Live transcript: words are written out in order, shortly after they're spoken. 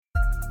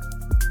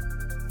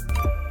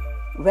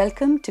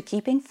Welcome to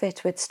Keeping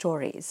Fit with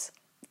Stories.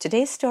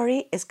 Today's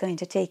story is going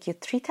to take you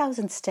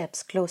 3,000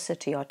 steps closer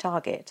to your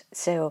target.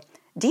 So,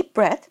 deep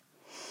breath.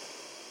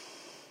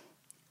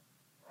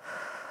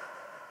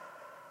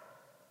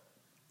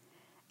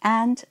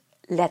 And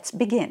let's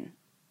begin.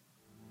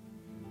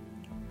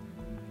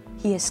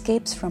 He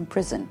escapes from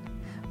prison,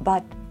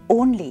 but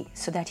only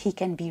so that he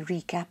can be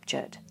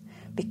recaptured,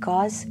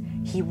 because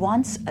he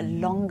wants a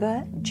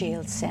longer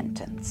jail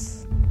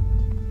sentence.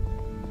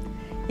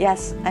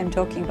 Yes, I'm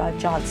talking about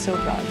Charles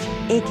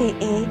Sobhraj,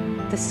 aka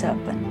the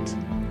Serpent.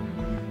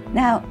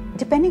 Now,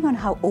 depending on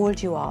how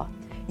old you are,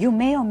 you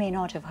may or may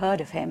not have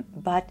heard of him,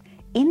 but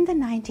in the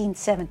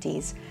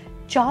 1970s,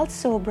 Charles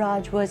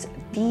Sobhraj was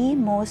the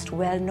most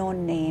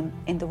well-known name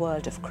in the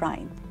world of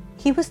crime.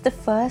 He was the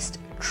first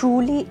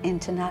truly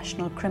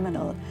international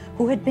criminal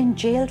who had been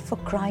jailed for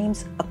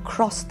crimes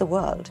across the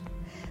world.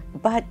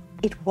 But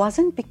it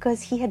wasn't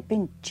because he had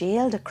been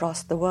jailed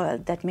across the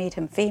world that made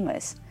him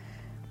famous.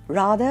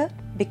 Rather,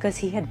 because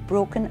he had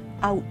broken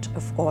out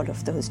of all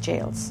of those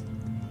jails.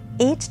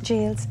 8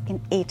 jails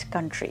in 8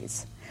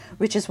 countries,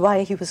 which is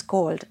why he was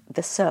called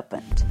the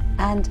Serpent.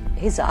 And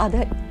his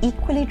other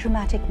equally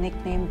dramatic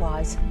nickname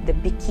was the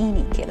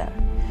Bikini Killer,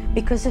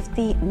 because of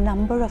the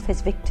number of his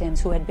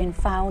victims who had been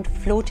found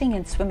floating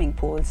in swimming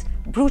pools,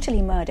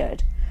 brutally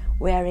murdered,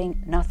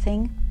 wearing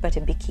nothing but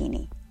a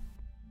bikini.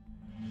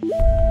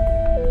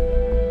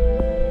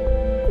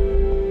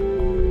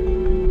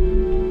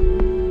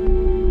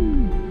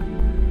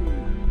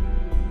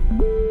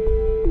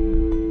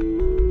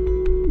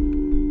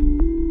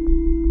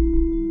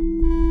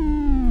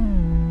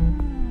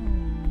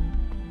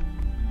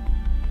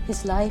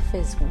 His life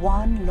is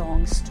one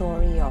long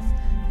story of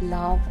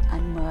love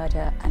and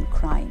murder and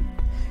crime.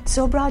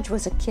 Sobhraj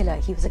was a killer,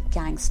 he was a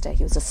gangster,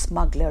 he was a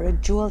smuggler, a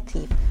jewel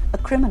thief, a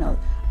criminal,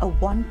 a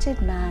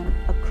wanted man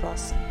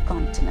across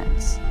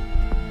continents.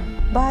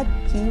 But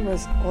he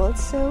was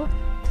also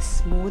the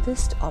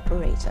smoothest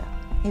operator.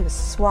 He was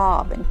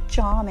suave and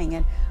charming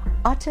and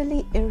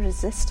utterly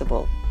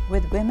irresistible,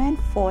 with women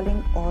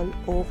falling all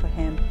over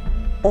him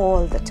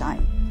all the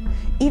time,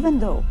 even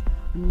though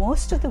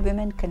most of the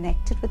women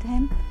connected with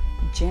him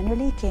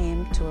generally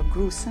came to a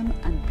gruesome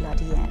and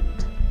bloody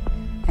end.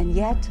 And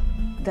yet,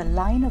 the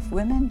line of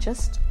women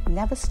just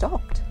never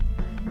stopped.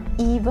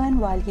 Even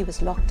while he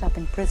was locked up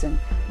in prison,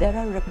 there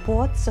are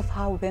reports of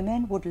how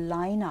women would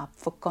line up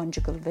for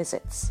conjugal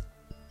visits.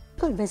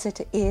 Conjugal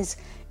visit is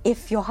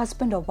if your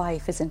husband or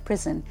wife is in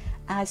prison.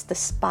 As the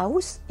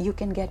spouse, you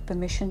can get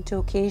permission to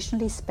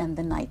occasionally spend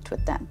the night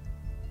with them.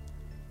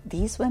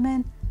 These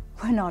women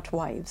were not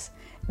wives.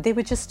 They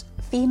were just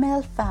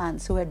female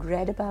fans who had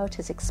read about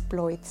his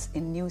exploits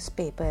in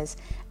newspapers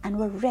and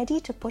were ready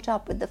to put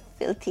up with the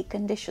filthy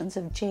conditions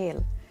of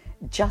jail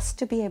just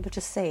to be able to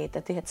say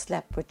that they had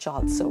slept with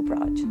Charles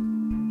Sobhraj.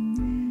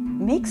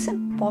 Makes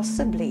him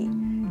possibly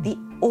the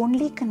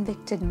only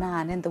convicted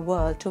man in the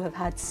world to have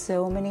had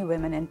so many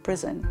women in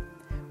prison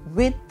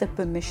with the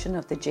permission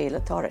of the jail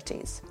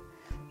authorities,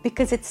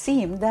 because it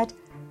seemed that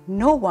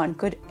no one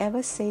could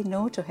ever say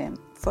no to him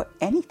for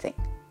anything.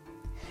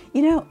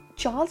 You know,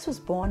 Charles was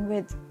born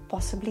with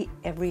possibly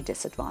every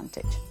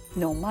disadvantage.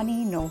 No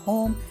money, no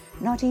home,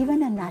 not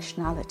even a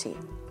nationality.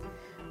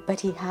 But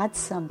he had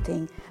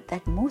something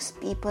that most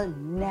people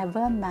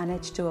never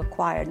manage to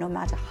acquire, no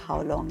matter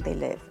how long they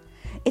live.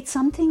 It's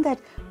something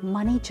that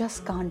money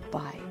just can't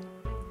buy.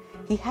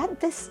 He had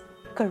this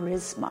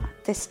charisma,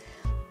 this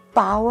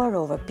power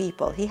over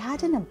people. He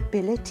had an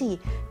ability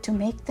to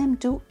make them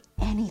do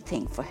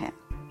anything for him.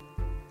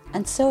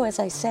 And so, as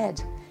I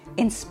said,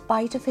 in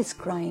spite of his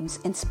crimes,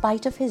 in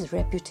spite of his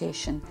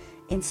reputation,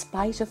 in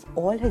spite of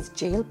all his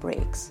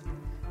jailbreaks,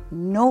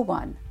 no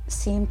one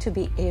seemed to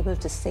be able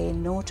to say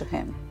no to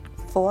him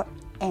for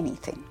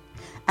anything.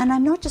 And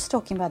I'm not just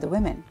talking about the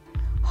women.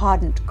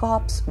 Hardened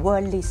cops,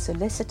 worldly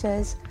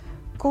solicitors,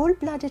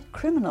 cold-blooded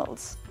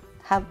criminals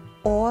have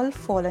all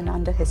fallen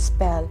under his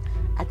spell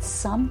at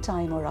some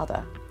time or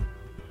other,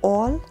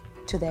 all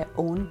to their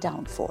own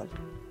downfall.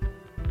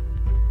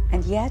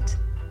 And yet,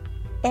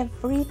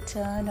 every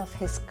turn of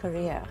his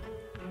career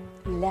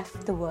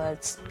left the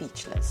world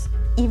speechless.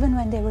 Even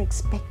when they were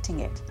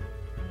expecting it,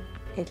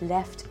 it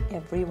left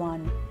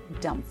everyone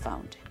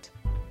dumbfounded.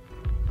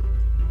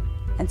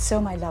 And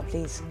so, my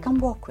lovelies, come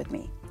walk with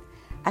me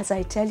as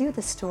I tell you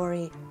the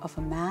story of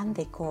a man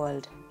they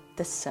called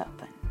the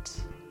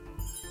Serpent.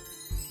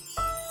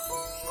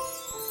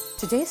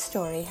 Today's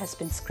story has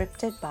been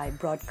scripted by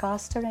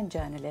broadcaster and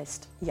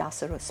journalist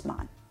Yasser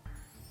Usman.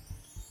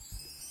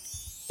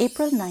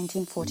 April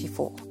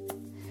 1944.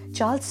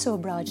 Charles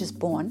Sobhraj is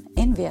born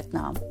in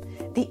Vietnam,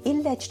 the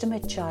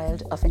illegitimate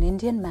child of an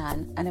Indian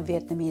man and a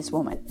Vietnamese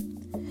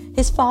woman.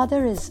 His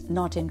father is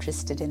not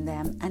interested in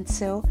them, and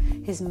so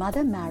his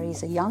mother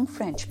marries a young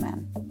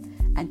Frenchman,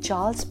 and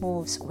Charles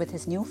moves with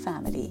his new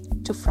family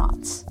to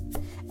France.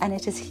 And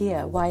it is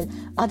here, while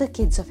other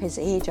kids of his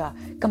age are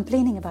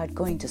complaining about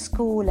going to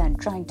school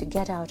and trying to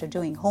get out or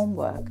doing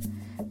homework,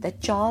 that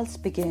Charles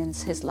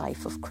begins his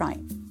life of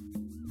crime.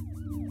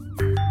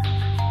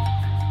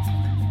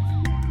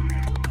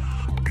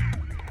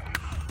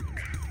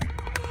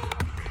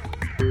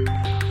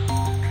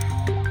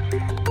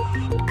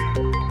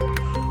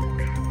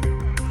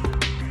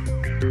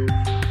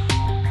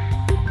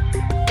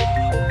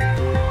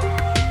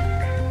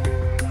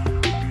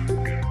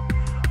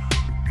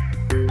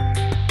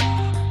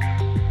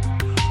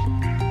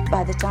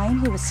 By the time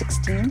he was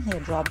 16, he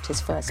had robbed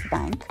his first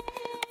bank.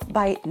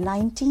 By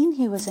 19,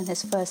 he was in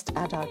his first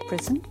adult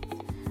prison.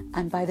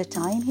 And by the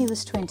time he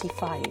was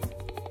 25,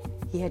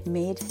 he had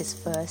made his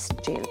first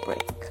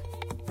jailbreak.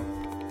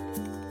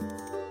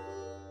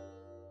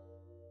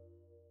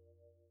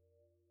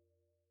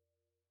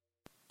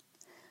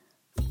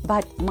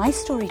 But my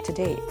story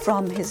today,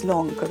 from his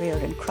long career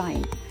in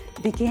crime,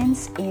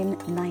 begins in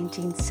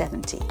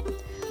 1970,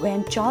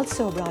 when Charles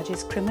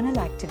Sobraj's criminal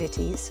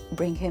activities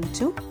bring him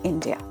to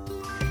India.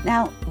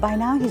 Now, by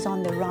now he's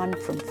on the run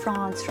from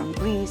France, from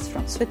Greece,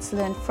 from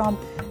Switzerland, from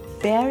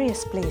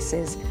various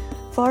places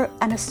for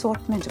an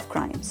assortment of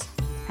crimes,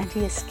 and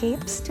he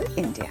escapes to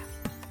India.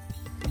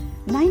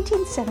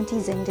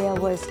 1970s India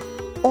was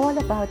all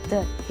about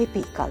the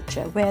hippie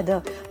culture, where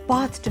the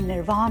path to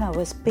nirvana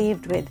was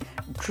paved with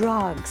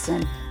drugs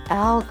and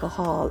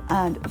alcohol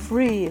and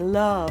free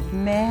love.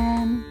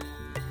 Man,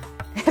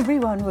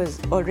 everyone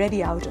was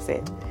already out of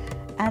it.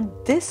 And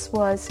this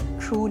was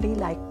truly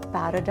like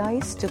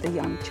paradise to the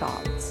young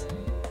Charles.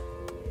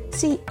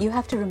 See, you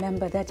have to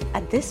remember that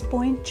at this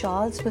point,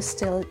 Charles was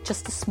still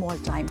just a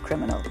small-time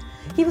criminal.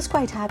 He was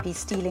quite happy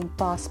stealing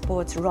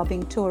passports,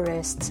 robbing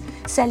tourists,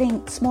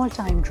 selling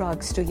small-time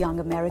drugs to young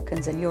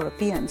Americans and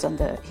Europeans on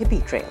the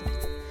hippie trail.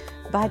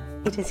 But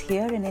it is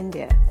here in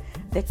India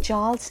that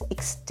Charles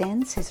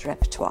extends his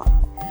repertoire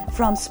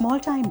from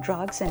small-time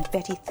drugs and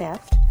petty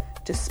theft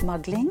to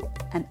smuggling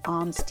and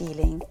arms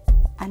dealing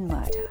and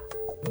murder.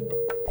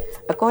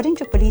 According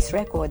to police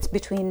records,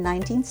 between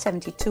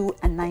 1972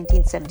 and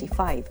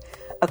 1975,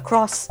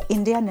 across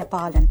India,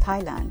 Nepal and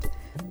Thailand,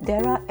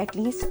 there are at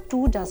least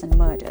 24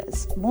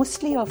 murders,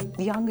 mostly of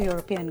young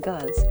European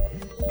girls,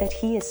 that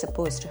he is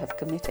supposed to have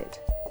committed.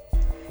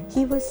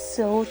 He was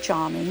so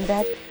charming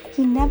that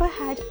he never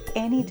had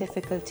any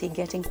difficulty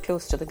getting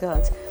close to the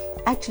girls.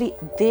 Actually,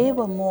 they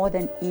were more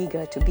than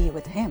eager to be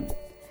with him.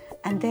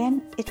 And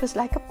then it was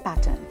like a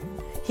pattern.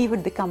 He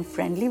would become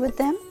friendly with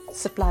them,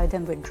 supply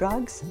them with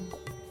drugs,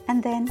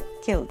 and then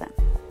kill them.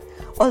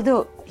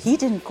 Although he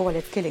didn't call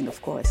it killing,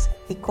 of course.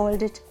 He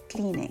called it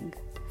cleaning.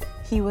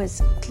 He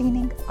was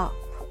cleaning up.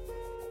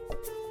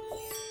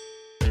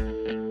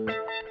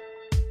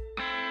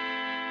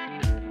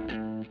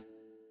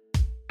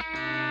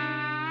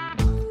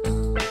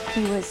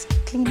 He was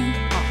cleaning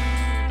up.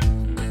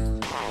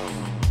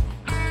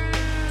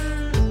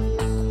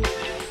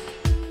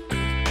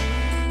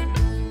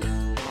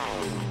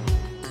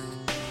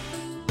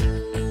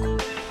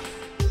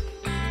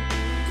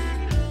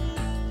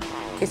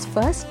 His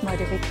first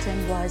murder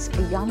victim was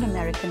a young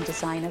American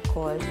designer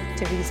called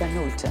Teresa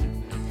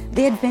Knowlton.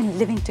 They had been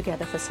living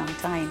together for some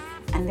time,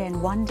 and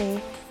then one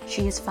day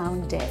she is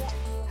found dead,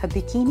 her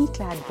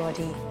bikini-clad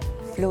body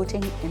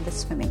floating in the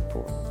swimming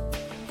pool.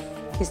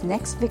 His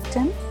next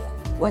victim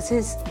was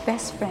his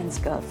best friend's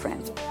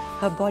girlfriend,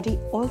 her body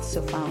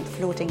also found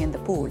floating in the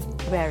pool,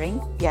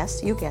 wearing,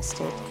 yes, you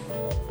guessed it,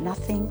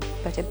 nothing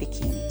but a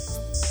bikini.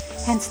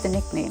 Hence the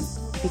nickname,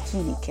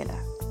 Bikini Killer.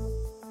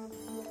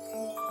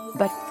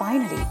 But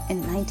finally,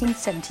 in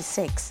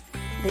 1976,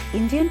 the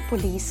Indian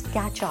police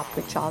catch up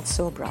with Charles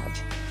Sobraj,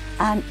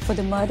 and for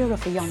the murder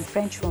of a young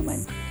French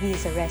woman, he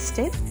is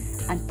arrested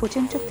and put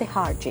into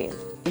Tihar jail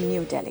in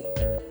New Delhi.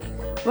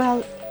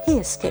 Well, he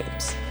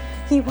escapes.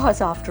 He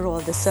was, after all,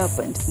 the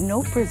serpent.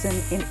 No prison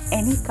in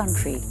any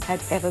country had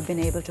ever been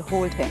able to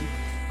hold him,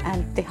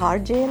 and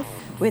Tihar jail,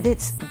 with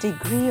its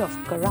degree of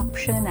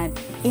corruption and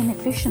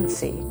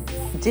inefficiency,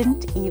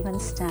 didn't even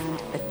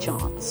stand a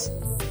chance.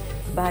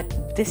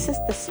 But this is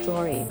the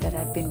story that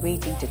I've been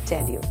waiting to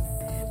tell you,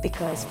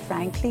 because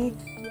frankly,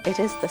 it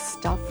is the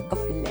stuff of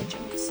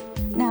legends.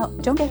 Now,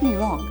 don't get me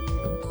wrong,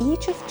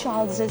 each of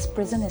Charles's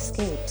prison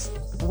escapes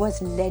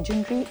was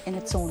legendary in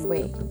its own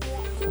way.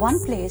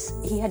 One place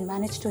he had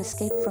managed to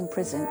escape from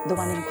prison, the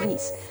one in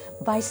Greece,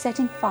 by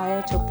setting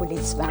fire to a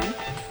police van.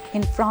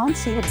 In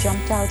France, he had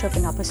jumped out of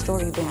an upper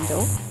story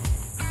window.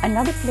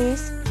 Another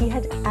place, he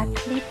had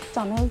actually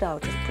tunneled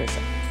out of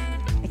prison.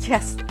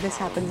 Yes, this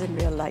happens in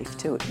real life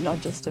too,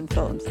 not just in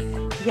films.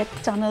 He had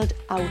tunneled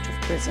out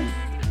of prison.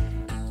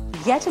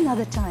 Yet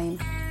another time,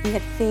 he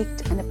had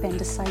faked an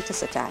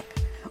appendicitis attack.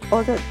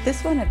 Although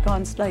this one had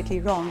gone slightly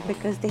wrong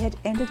because they had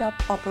ended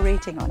up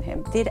operating on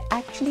him. They'd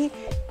actually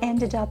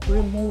ended up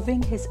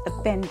removing his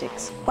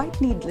appendix quite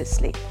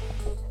needlessly.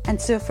 And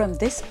so from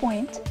this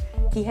point,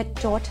 he had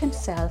taught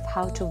himself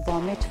how to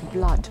vomit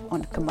blood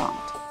on command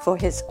for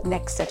his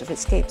next set of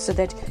escapes so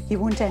that he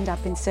won't end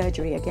up in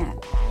surgery again.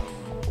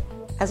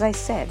 As I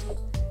said,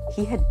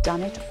 he had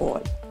done it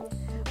all.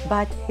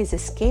 But his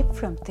escape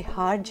from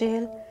Tihar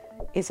jail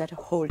is at a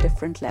whole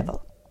different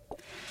level.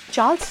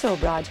 Charles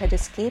Sobraj had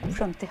escaped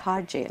from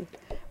Tihar jail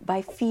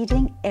by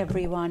feeding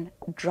everyone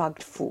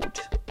drugged food.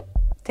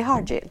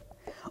 Tihar jail,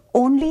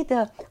 only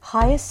the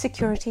highest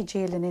security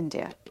jail in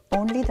India,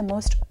 only the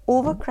most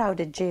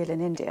overcrowded jail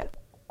in India.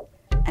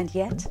 And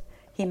yet,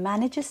 he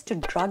manages to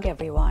drug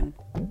everyone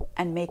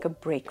and make a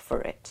break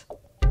for it.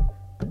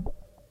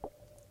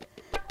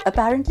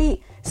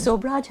 Apparently,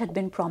 Sobraj had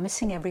been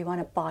promising everyone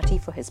a party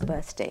for his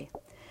birthday.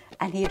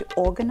 and he had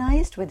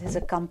organized with his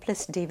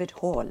accomplice David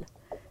Hall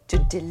to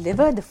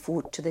deliver the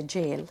food to the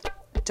jail,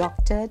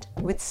 doctored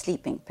with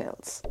sleeping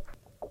pills.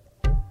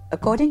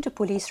 According to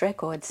police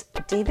records,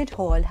 David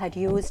Hall had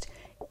used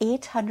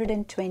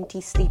 820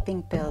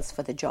 sleeping pills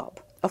for the job,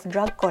 of a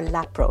drug called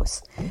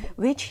Lapros,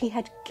 which he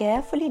had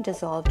carefully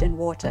dissolved in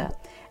water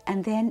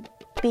and then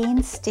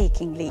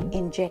painstakingly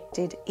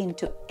injected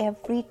into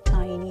every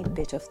tiny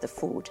bit of the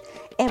food,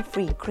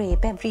 every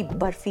grape, every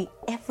barfi,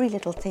 every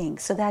little thing,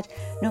 so that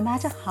no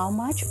matter how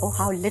much or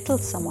how little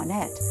someone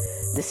ate,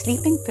 the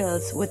sleeping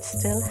pills would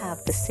still have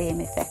the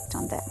same effect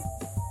on them.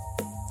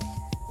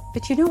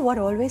 But you know what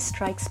always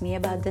strikes me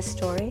about this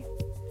story?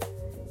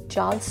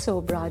 Charles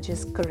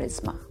Sobraj's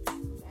charisma.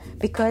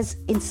 Because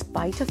in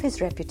spite of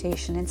his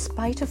reputation, in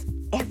spite of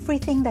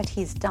everything that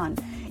he's done,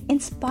 in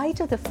spite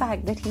of the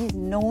fact that he's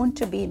known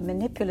to be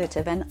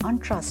manipulative and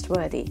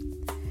untrustworthy,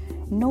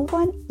 no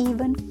one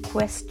even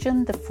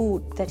questioned the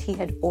food that he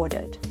had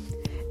ordered.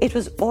 It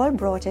was all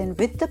brought in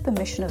with the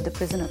permission of the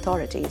prison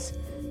authorities.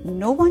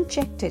 No one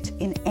checked it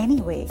in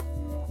any way,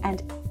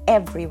 and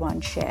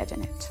everyone shared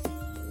in it.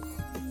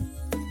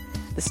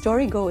 The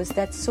story goes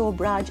that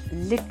Sobraj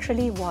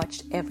literally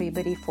watched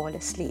everybody fall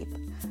asleep.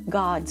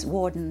 Guards,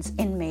 wardens,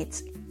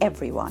 inmates,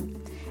 everyone.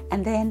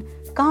 And then,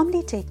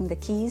 calmly taking the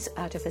keys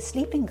out of a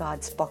sleeping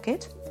guard's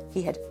pocket,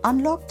 he had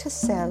unlocked his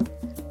cell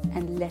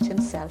and let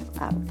himself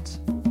out.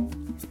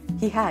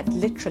 He had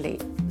literally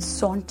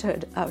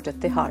sauntered out of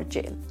Tihar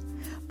jail,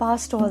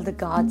 past all the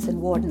guards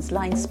and wardens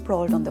lying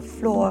sprawled on the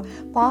floor,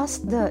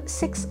 past the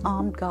 6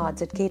 armed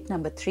guards at gate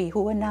number 3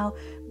 who were now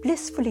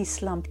blissfully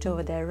slumped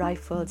over their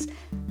rifles,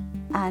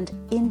 and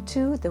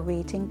into the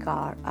waiting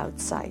car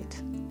outside.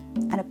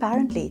 And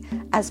apparently,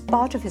 as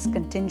part of his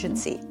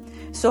contingency,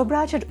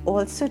 Sobraj had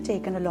also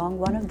taken along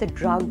one of the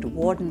drugged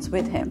wardens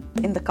with him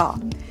in the car.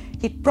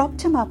 He'd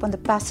propped him up on the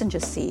passenger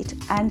seat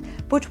and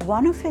put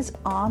one of his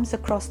arms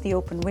across the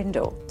open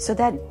window so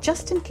that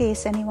just in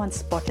case anyone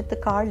spotted the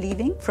car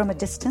leaving from a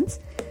distance,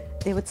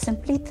 they would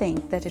simply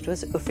think that it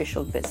was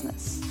official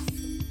business.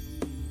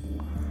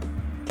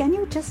 Can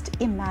you just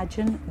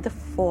imagine the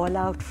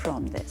fallout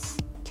from this?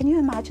 Can you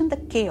imagine the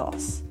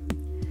chaos?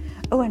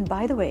 Oh, and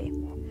by the way,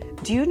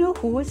 do you know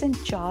who was in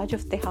charge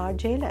of Tihar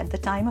jail at the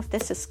time of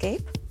this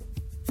escape?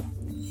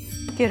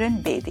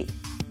 Kiran Bedi.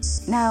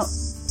 Now,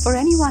 for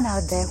anyone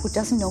out there who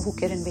doesn't know who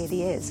Kiran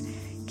Bedi is,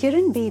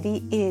 Kiran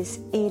Bedi is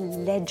a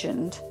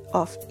legend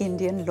of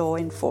Indian law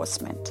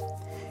enforcement.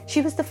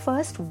 She was the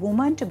first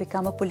woman to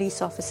become a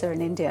police officer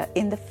in India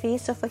in the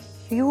face of a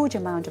huge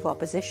amount of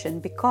opposition,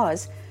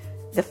 because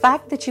the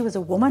fact that she was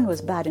a woman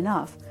was bad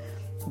enough,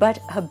 but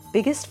her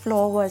biggest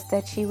flaw was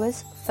that she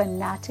was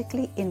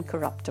fanatically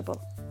incorruptible.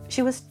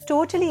 She was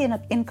totally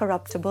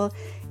incorruptible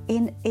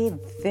in a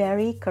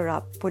very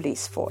corrupt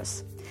police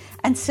force.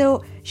 And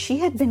so she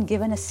had been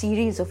given a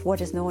series of what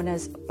is known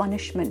as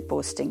punishment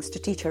postings to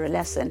teach her a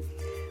lesson.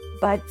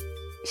 But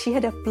she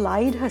had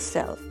applied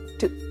herself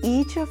to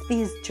each of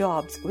these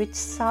jobs with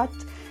such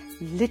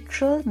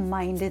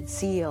literal-minded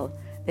zeal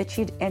that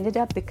she'd ended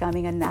up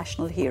becoming a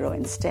national hero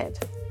instead.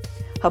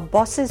 Her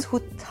bosses, who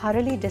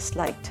thoroughly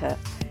disliked her,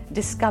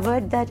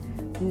 discovered that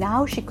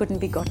now she couldn't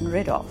be gotten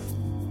rid of.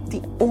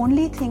 The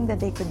only thing that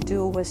they could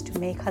do was to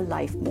make her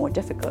life more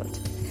difficult.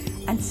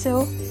 And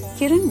so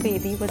Kiran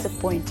Bedi was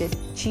appointed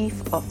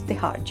chief of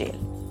Tihar jail.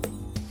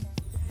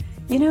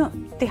 You know,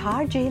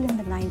 Tihar jail in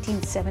the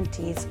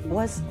 1970s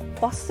was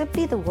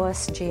possibly the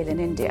worst jail in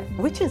India,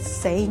 which is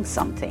saying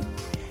something.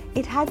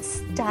 It had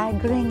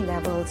staggering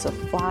levels of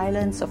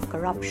violence, of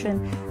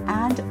corruption,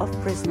 and of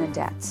prisoner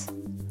deaths.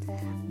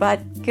 But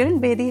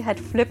Kiran Bedi had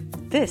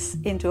flipped this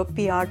into a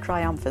PR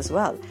triumph as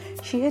well.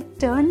 She had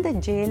turned the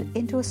jail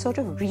into a sort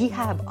of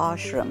rehab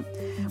ashram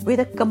with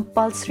a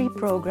compulsory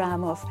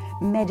program of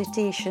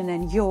meditation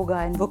and yoga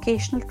and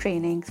vocational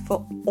training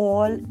for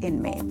all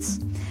inmates.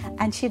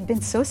 And she had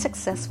been so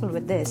successful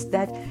with this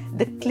that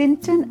the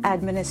Clinton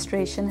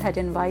administration had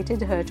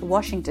invited her to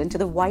Washington, to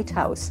the White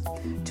House,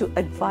 to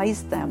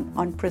advise them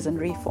on prison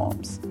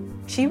reforms.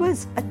 She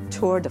was a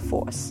tour de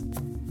force.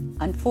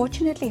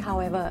 Unfortunately,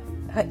 however,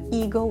 her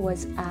ego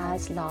was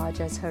as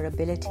large as her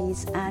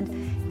abilities, and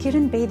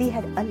Kiran Bedi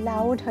had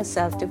allowed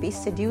herself to be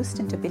seduced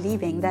into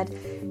believing that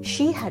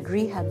she had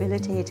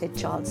rehabilitated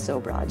Charles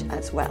Sobraj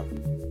as well.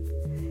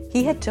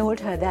 He had told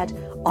her that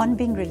on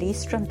being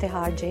released from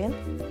Tihar jail,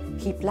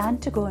 he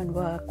planned to go and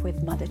work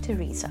with Mother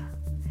Teresa,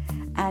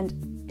 and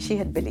she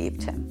had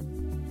believed him.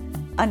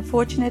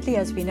 Unfortunately,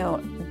 as we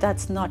know,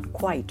 that's not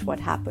quite what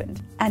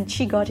happened, and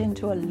she got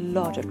into a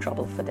lot of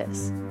trouble for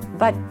this.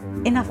 But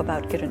enough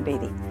about Kiran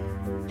Bedi.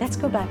 Let's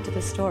go back to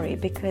the story,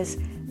 because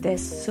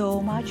there's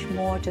so much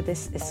more to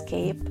this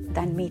escape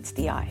than meets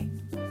the eye.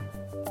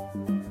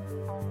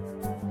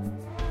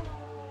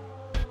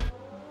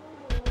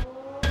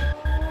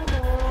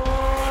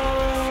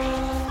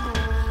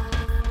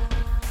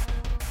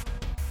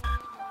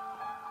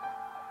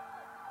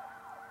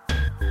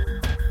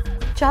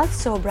 Charles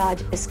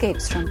Sobraj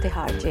escapes from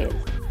Tihar jail.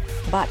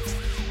 But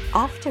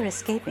after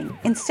escaping,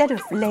 instead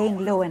of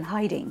laying low and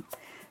hiding,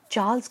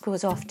 Charles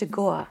goes off to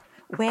Goa,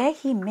 where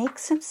he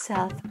makes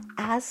himself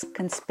as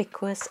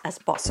conspicuous as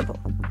possible,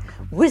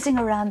 whizzing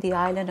around the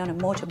island on a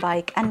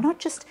motorbike, and not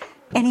just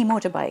any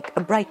motorbike,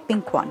 a bright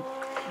pink one,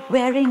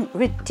 wearing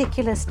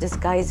ridiculous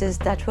disguises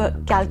that were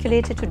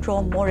calculated to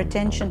draw more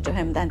attention to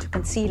him than to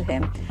conceal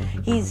him.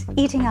 He's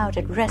eating out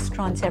at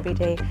restaurants every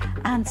day,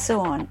 and so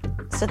on,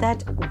 so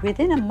that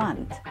within a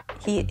month,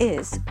 he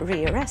is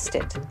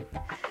rearrested.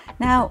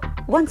 Now,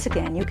 once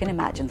again, you can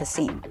imagine the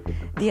scene.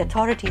 The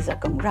authorities are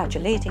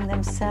congratulating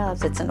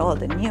themselves. It's in all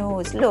the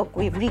news. Look,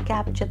 we've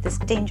recaptured this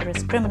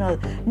dangerous criminal.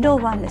 No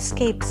one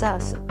escapes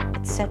us,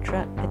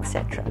 etc.,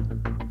 etc.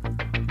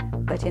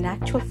 But in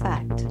actual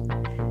fact,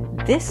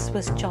 this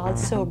was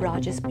Charles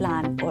Sobrarge's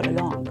plan all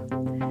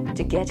along,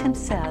 to get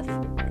himself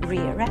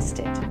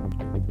rearrested.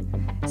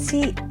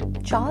 See,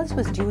 Charles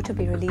was due to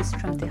be released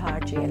from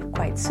Tihar jail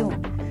quite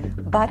soon,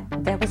 but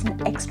there was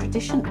an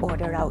extradition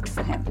order out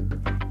for him.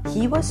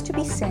 He was to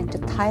be sent to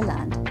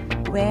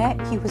Thailand, where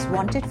he was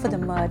wanted for the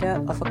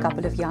murder of a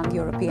couple of young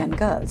European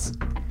girls.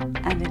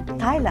 And in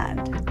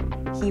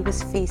Thailand, he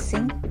was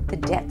facing the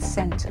death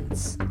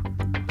sentence.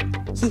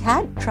 He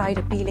had tried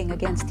appealing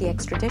against the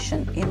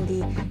extradition in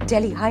the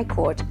Delhi High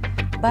Court,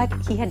 but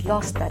he had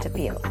lost that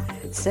appeal.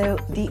 So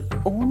the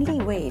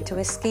only way to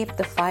escape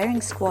the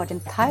firing squad in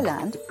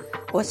Thailand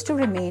was to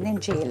remain in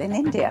jail in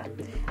India.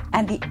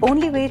 And the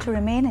only way to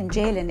remain in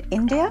jail in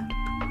India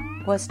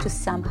was to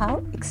somehow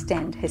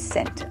extend his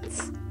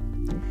sentence.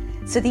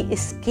 So the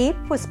escape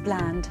was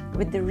planned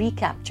with the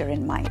recapture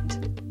in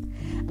mind.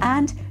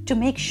 And to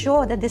make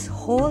sure that this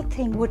whole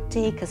thing would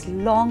take as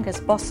long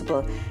as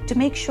possible, to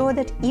make sure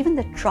that even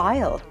the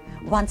trial,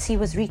 once he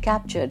was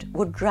recaptured,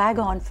 would drag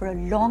on for a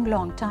long,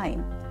 long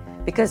time,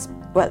 because,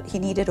 well, he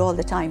needed all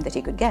the time that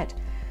he could get,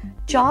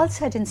 Charles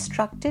had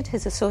instructed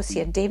his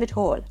associate David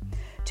Hall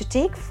to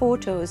take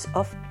photos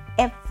of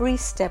every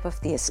step of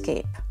the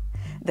escape.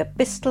 The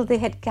pistol they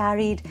had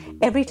carried,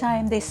 every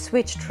time they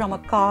switched from a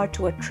car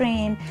to a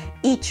train,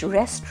 each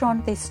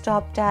restaurant they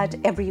stopped at,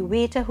 every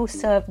waiter who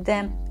served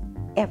them,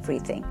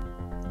 everything.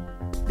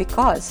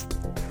 Because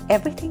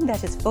everything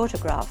that is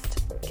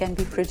photographed can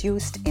be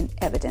produced in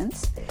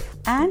evidence,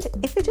 and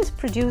if it is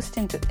produced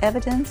into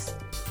evidence,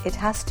 it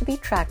has to be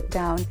tracked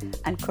down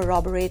and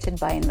corroborated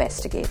by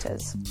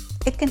investigators.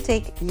 It can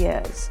take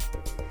years.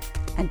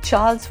 And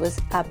Charles was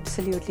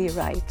absolutely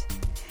right.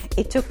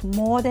 It took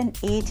more than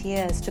 8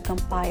 years to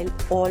compile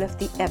all of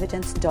the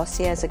evidence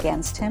dossiers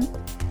against him,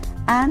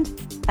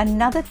 and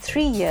another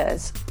 3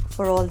 years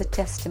for all the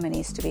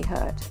testimonies to be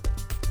heard.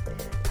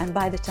 And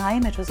by the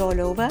time it was all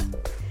over,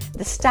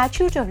 the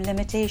statute of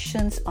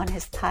limitations on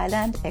his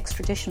Thailand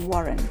extradition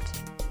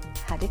warrant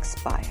had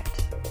expired.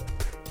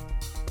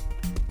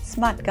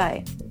 Smart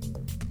guy.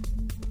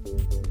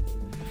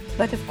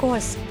 But of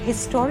course, his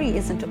story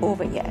isn't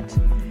over yet.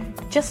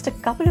 Just a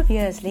couple of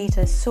years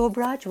later,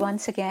 Sobrarge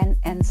once again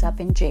ends up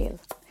in jail,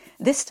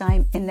 this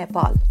time in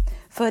Nepal,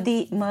 for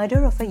the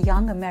murder of a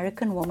young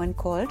American woman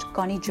called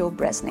Connie Jo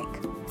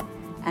Bresnik.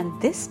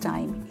 And this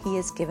time, he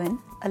is given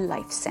a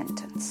life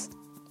sentence.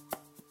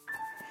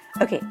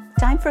 Okay,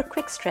 time for a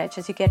quick stretch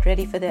as you get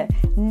ready for the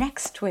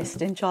next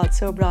twist in Charles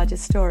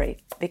Sobrarge's story,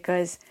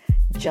 because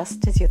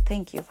just as you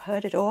think you've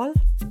heard it all,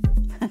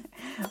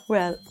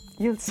 well,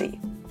 you'll see.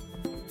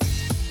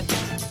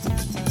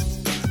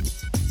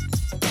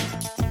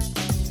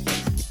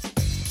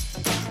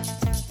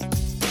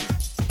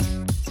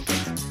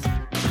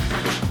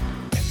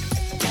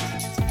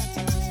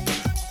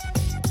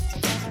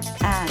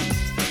 And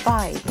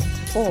 5,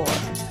 4,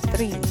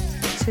 3,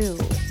 2,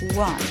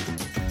 1.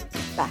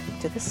 Back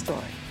to the story.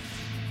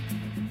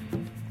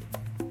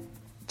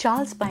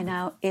 Charles by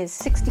now is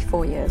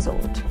 64 years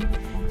old.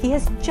 He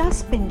has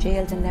just been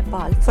jailed in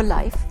Nepal for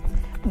life,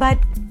 but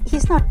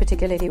he's not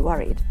particularly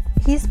worried.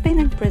 He's been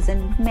in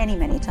prison many,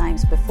 many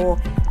times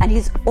before, and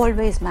he's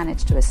always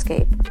managed to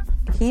escape.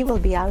 He will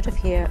be out of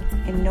here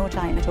in no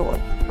time at all.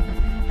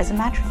 As a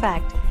matter of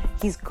fact,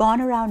 he's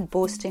gone around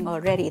boasting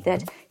already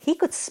that he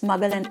could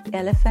smuggle an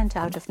elephant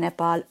out of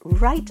Nepal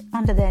right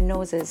under their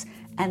noses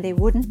and they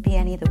wouldn't be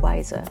any the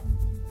wiser.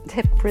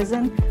 Their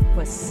prison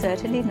was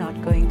certainly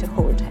not going to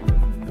hold him.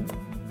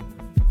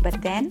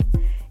 But then,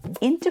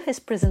 into his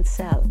prison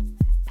cell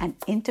and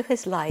into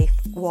his life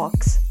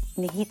walks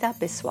Nihita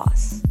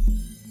Biswas.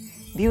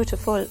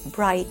 Beautiful,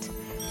 bright,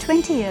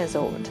 20 years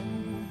old.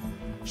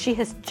 She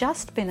has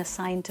just been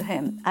assigned to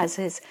him as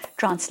his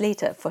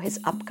translator for his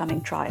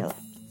upcoming trial.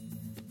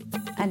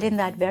 And in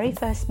that very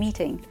first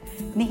meeting,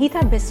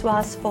 Nihita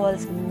Biswas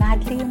falls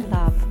madly in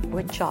love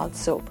with Charles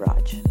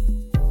Sobrarge.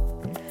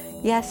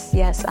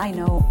 Yes, I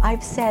know.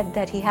 I've said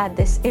that he had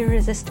this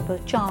irresistible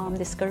charm,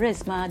 this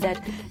charisma, that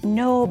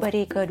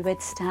nobody could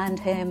withstand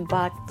him,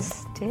 but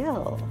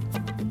still.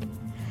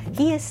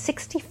 He is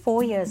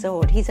 64 years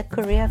old. He's a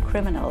career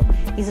criminal.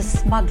 He's a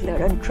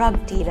smuggler, a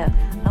drug dealer,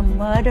 a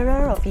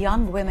murderer of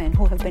young women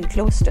who have been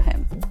close to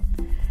him.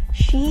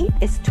 She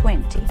is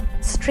 20,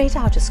 straight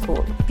out of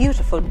school,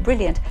 beautiful,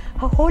 brilliant,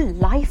 her whole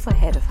life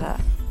ahead of her.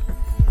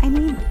 I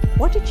mean,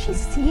 what did she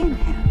see in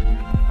him?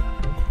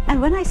 And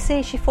when I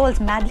say she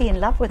falls madly in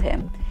love with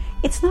him,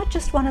 it's not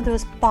just one of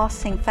those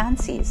passing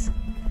fancies.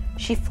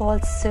 She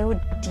falls so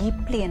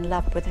deeply in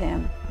love with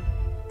him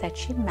that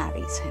she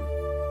marries him.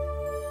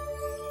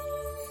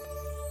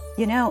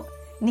 You know,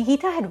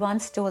 Nihita had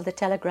once told The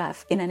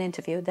Telegraph in an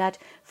interview that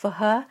for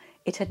her,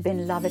 it had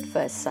been love at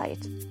first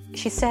sight.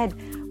 She said,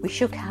 "We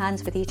shook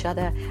hands with each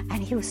other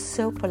and he was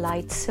so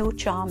polite, so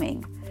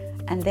charming.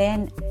 And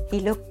then he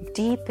looked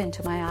deep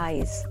into my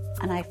eyes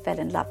and I fell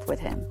in love with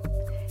him.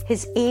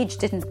 His age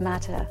didn't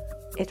matter,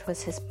 it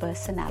was his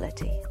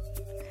personality."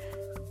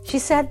 She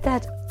said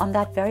that on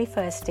that very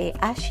first day,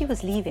 as she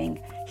was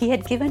leaving, he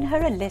had given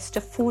her a list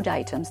of food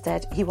items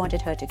that he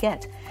wanted her to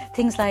get,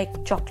 things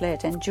like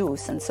chocolate and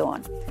juice and so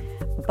on.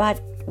 But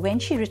when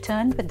she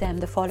returned with them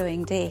the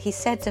following day, he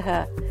said to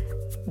her,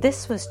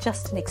 "This was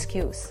just an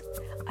excuse.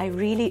 I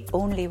really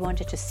only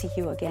wanted to see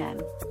you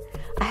again.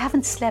 I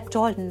haven't slept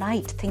all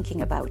night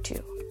thinking about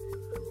you."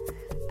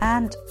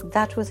 And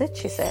that was it,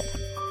 she said.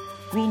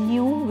 We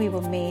knew we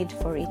were made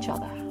for each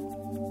other.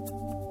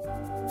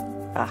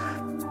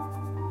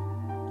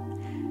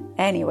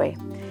 Anyway,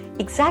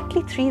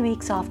 exactly 3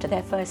 weeks after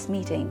their first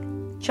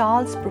meeting,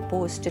 Charles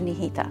proposed to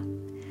Nihita.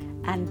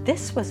 And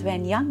this was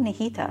when young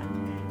Nihita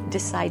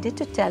decided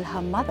to tell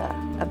her mother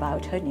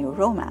about her new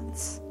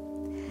romance.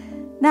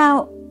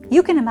 Now,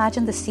 you can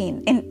imagine the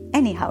scene in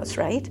any house,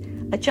 right?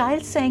 A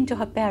child saying to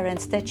her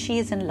parents that she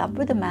is in love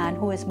with a man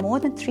who is more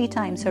than 3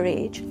 times her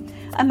age,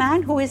 a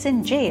man who is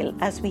in jail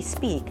as we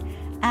speak,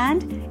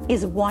 and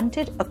is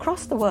wanted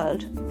across the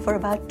world for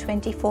about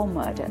 24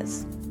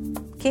 murders.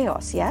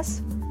 Chaos,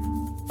 yes?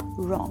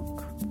 Wrong.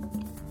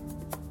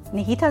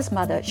 Nihita's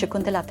mother,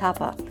 Shakuntala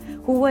Thapa,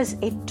 who was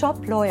a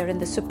top lawyer in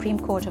the Supreme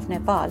Court of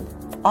Nepal,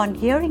 on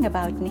hearing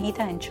about Nihita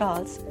and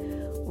Charles,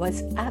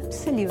 was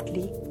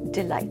absolutely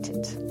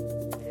delighted.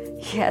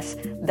 Yes,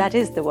 that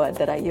is the word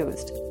that I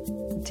used.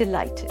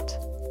 Delighted.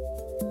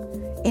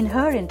 In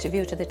her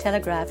interview to The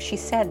Telegraph, she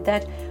said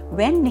that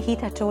when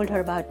Nihita told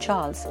her about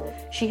Charles,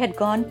 she had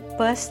gone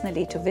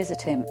personally to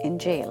visit him in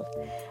jail.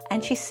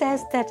 And she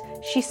says that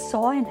she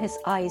saw in his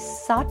eyes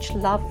such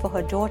love for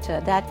her daughter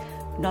that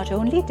not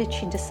only did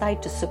she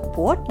decide to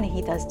support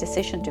Nihita's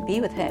decision to be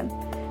with him,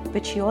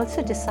 but she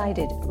also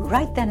decided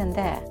right then and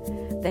there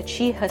that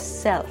she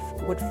herself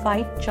would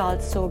fight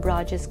Charles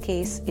Sobraj's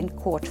case in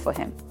court for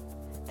him,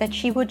 that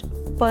she would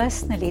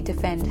personally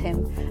defend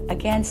him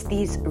against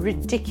these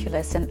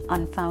ridiculous and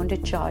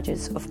unfounded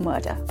charges of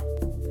murder.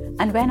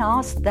 And when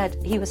asked that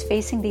he was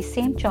facing these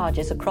same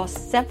charges across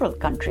several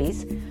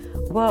countries,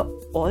 were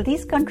all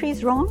these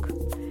countries wrong?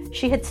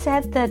 She had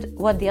said that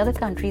what the other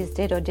countries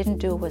did or didn't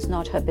do was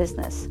not her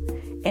business.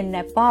 In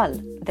Nepal,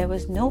 there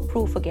was no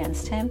proof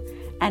against him,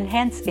 and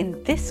hence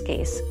in this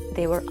case,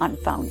 they were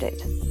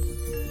unfounded.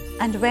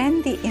 And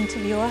when the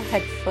interviewer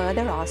had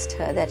further asked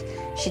her that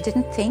she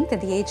didn't think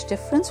that the age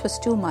difference was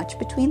too much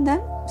between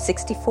them,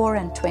 64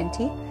 and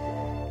 20,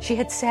 she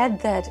had said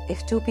that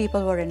if 2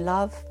 people were in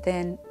love,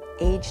 then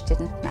age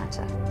didn't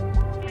matter.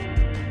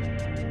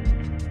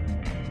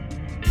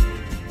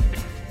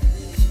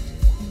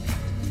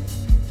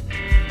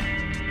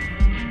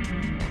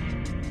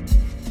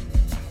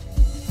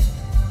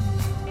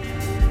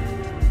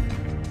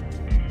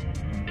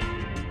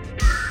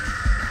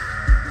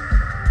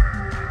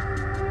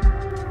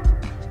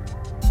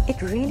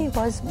 It really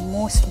was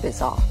most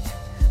bizarre.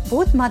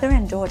 Both mother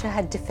and daughter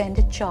had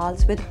defended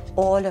Charles with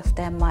all of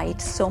their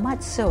might, so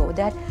much so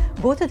that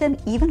both of them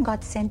even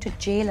got sent to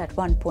jail at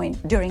one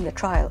point during the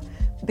trial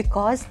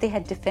because they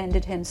had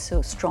defended him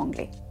so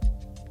strongly.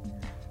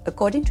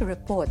 According to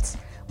reports,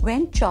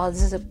 when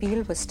Charles's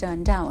appeal was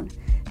turned down,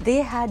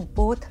 they had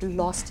both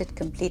lost it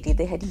completely.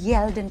 They had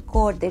yelled in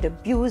court, they'd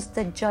abused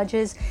the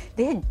judges,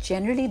 they had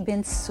generally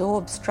been so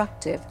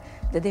obstructive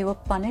that they were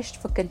punished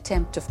for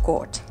contempt of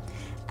court.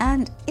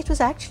 And it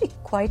was actually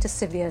quite a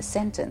severe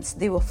sentence.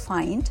 They were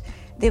fined,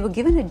 they were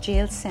given a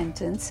jail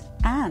sentence,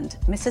 and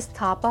Mrs.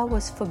 Thapa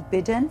was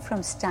forbidden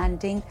from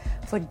standing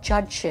for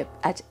judgeship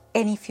at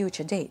any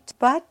future date.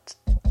 But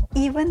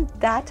even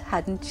that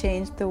hadn't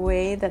changed the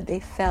way that they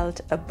felt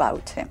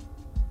about him.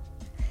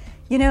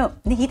 You know,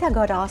 Nihita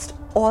got asked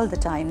all the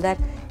time that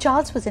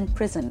Charles was in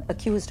prison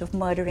accused of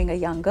murdering a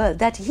young girl,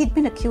 that he'd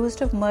been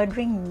accused of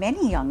murdering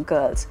many young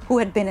girls who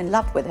had been in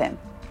love with him.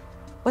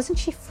 Wasn't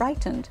she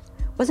frightened?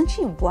 Wasn't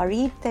she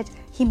worried that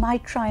he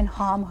might try and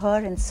harm her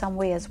in some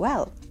way as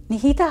well?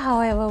 Nihita,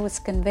 however, was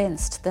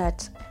convinced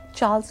that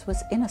Charles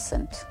was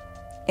innocent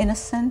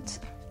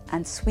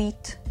and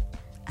sweet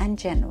and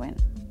genuine.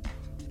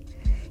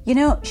 You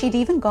know, she'd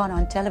even gone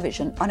on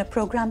television on a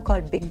program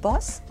called Bigg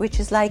Boss, which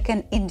is like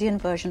an Indian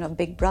version of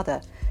Big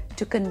Brother,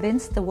 to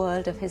convince the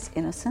world of his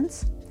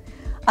innocence.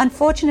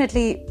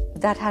 Unfortunately,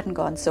 that hadn't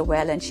gone so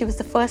well, and she was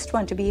the first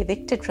one to be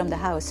evicted from the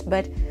house,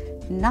 but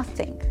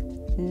nothing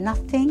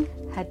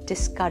had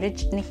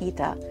discouraged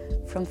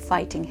Nihita from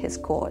fighting his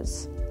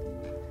cause.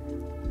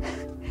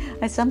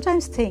 I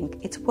sometimes think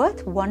it's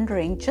worth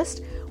wondering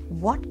just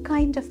what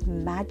kind of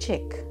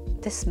magic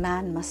this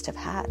man must have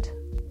had.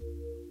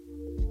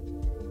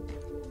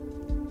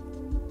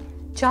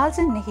 Charles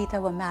and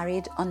Nihita were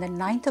married on the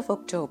 9th of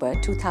October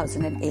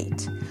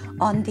 2008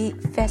 on the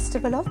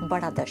festival of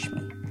Bada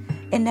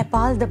Dashmi. In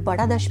Nepal, the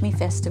Bada Dashmi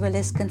festival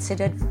is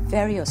considered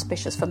very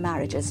auspicious for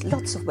marriages.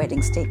 Lots of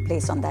weddings take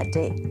place on that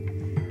day.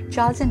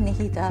 Charles and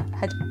Nihita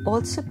had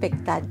also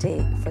picked that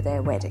day for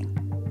their wedding.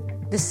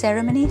 The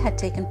ceremony had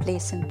taken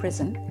place in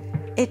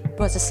prison. It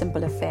was a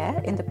simple affair.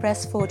 In the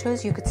press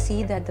photos, you could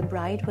see that the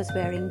bride was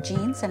wearing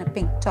jeans and a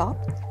pink top,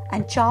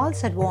 and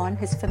Charles had worn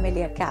his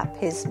familiar cap,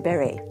 his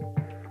beret.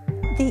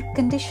 The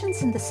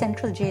conditions in the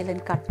central jail in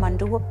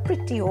Kathmandu were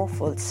pretty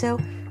awful, so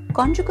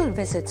conjugal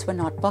visits were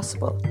not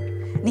possible.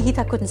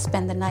 Nihita couldn't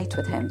spend the night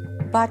with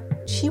him, but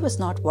she was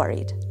not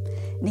worried.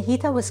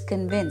 Nihita was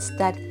convinced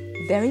that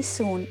very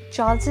soon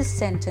Charles's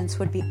sentence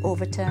would be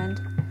overturned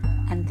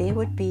and they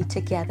would be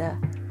together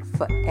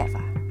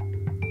forever.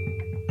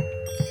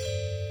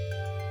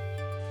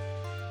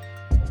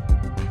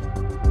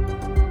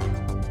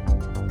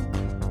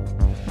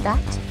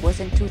 That was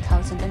in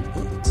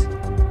 2008.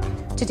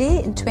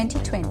 Today in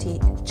 2020,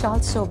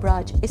 Charles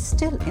Sobraj is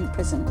still in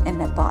prison in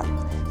Nepal.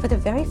 For the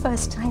very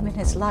first time in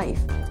his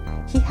life,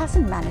 he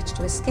hasn't managed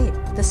to escape.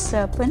 The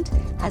serpent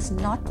has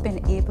not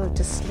been able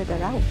to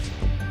slither out.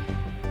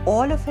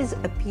 All of his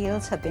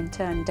appeals have been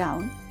turned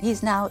down.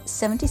 He's now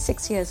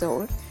 76 years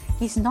old.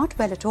 He's not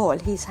well at all.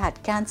 He's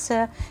had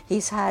cancer,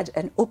 he's had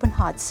an open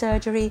heart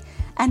surgery,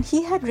 and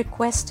he had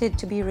requested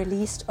to be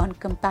released on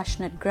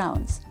compassionate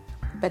grounds.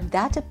 But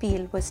that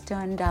appeal was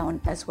turned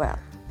down as well.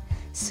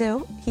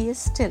 So he is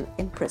still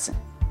in prison.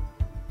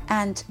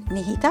 And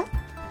Nihita?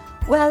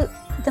 Well,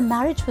 the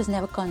marriage was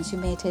never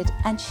consummated,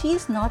 and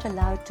she's not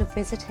allowed to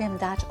visit him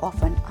that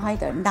often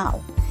either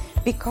now.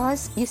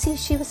 Because, you see,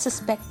 she was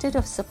suspected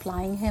of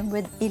supplying him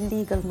with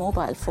illegal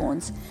mobile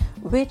phones,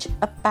 which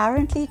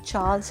apparently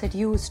Charles had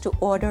used to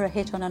order a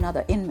hit on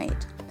another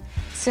inmate.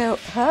 So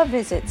her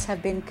visits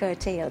have been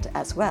curtailed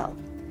as well.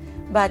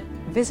 But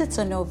visits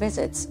or no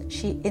visits,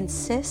 she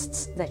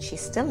insists that she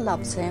still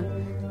loves him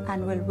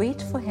and will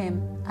wait for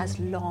him as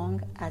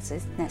long as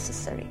is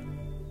necessary.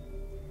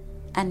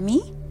 And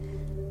me?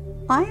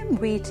 I am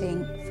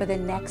waiting for the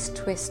next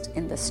twist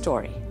in the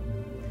story.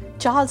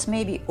 Charles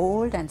may be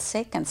old and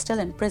sick and still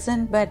in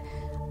prison, but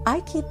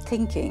I keep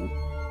thinking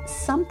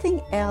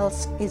something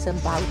else is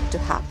about to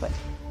happen.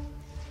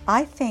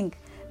 I think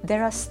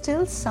there are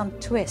still some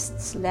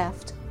twists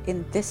left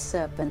in this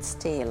serpent's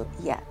tail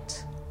yet.